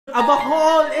Of a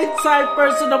whole inside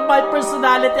person of my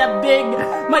personality and being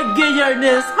my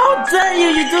gayerness. How dare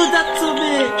you do that to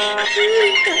me?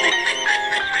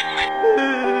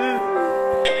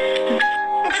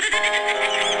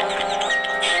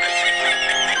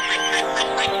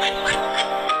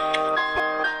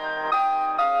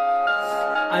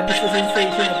 I miss the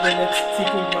sensation of the lips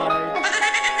seeking mine,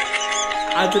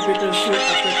 and the bittersweet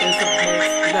aftertaste of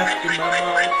mist left in my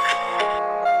mouth.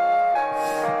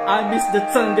 I miss the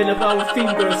tangle of our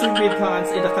fingers and with hands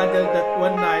in a candle that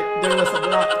one night there was a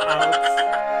blackout.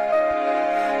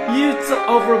 You took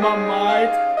over my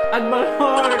mind and my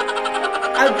heart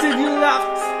until you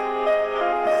left,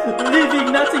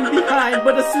 leaving nothing behind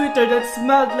but a sweater that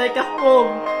smelled like a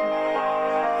home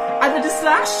and the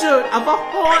distraction of a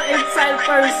whole inside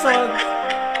person.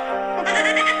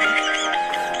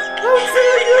 How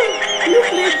dare you? You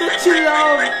claim that you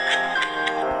love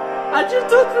and you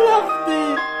don't love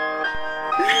me.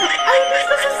 I miss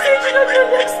the sensation of your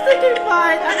lips sticking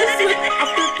mine and the sweet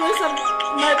aftertaste of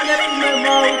my left in my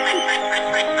mouth.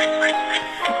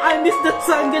 I miss the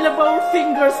tangle of our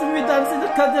fingers when we danced in the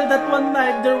candle that one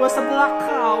night there was a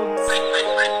blackout.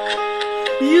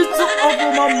 You took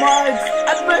over my mind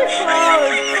and my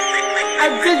heart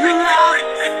until you left,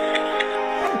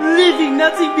 leaving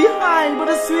nothing behind but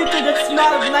a sweater that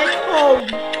smelled like home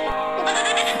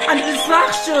and the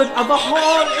distraction of a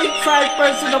whole inside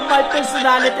person of my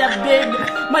personality and being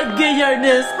my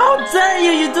gayerness. How dare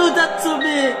you do that to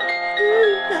me?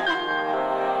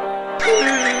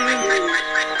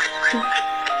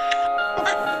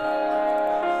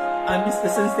 I miss the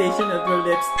sensation of your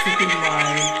lips seeking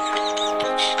mine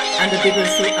and the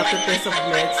bittersweet aftertaste of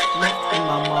lips left in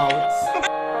my mouth.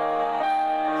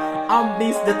 I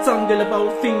miss the tangle of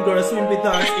our fingers when we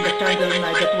danced in the candle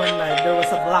night that one night there was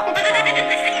a blackout.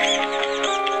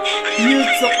 You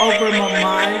took over my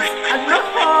mind and my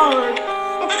heart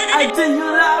until you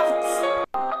left,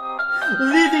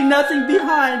 leaving nothing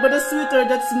behind but a sweater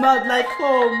that smelled like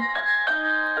home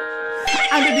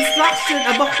and the distraction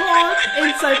of a whole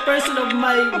inside person of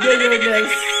my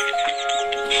gayerness.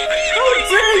 How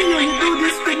dare you do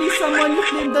this to me, someone you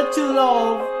claim that you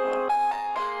love?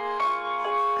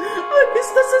 I miss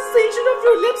the sensation of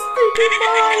your lips taking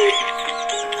mine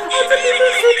and the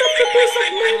bittersweet of the taste of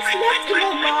lips left in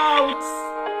my mouth.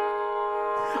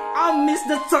 I miss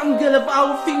the tangle of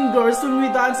our fingers when we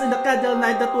danced in the candle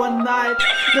night that one night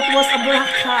that was a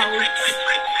blackout.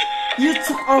 You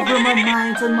took over my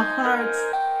mind and my heart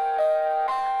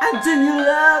and then you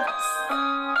left,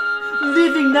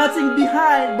 leaving nothing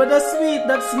behind but a sweet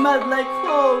that smelled like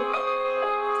home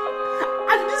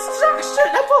and distraction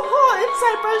of a whole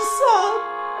inside person.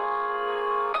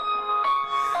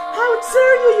 How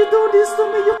dare you do this to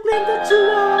me? You claim that you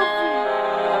love me.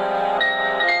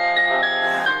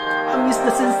 I miss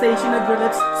the sensation of your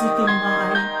lips seeking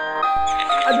mine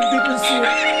and the bittersweet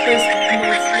taste of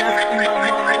mist left in my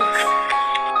mouth.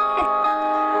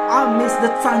 I miss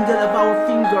the tangle of our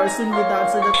fingers when we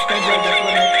danced in the candle that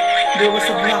one night there was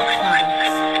a blackout.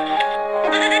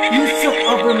 You took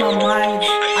over my mind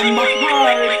and my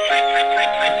heart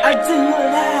until you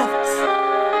left,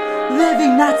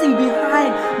 leaving nothing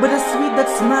behind but a sweet that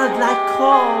smelled like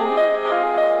home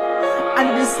and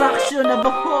the distraction of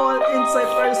a whole inside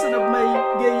person of my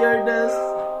gayerness.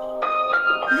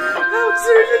 How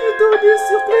dare you do this?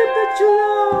 You claim that you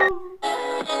love.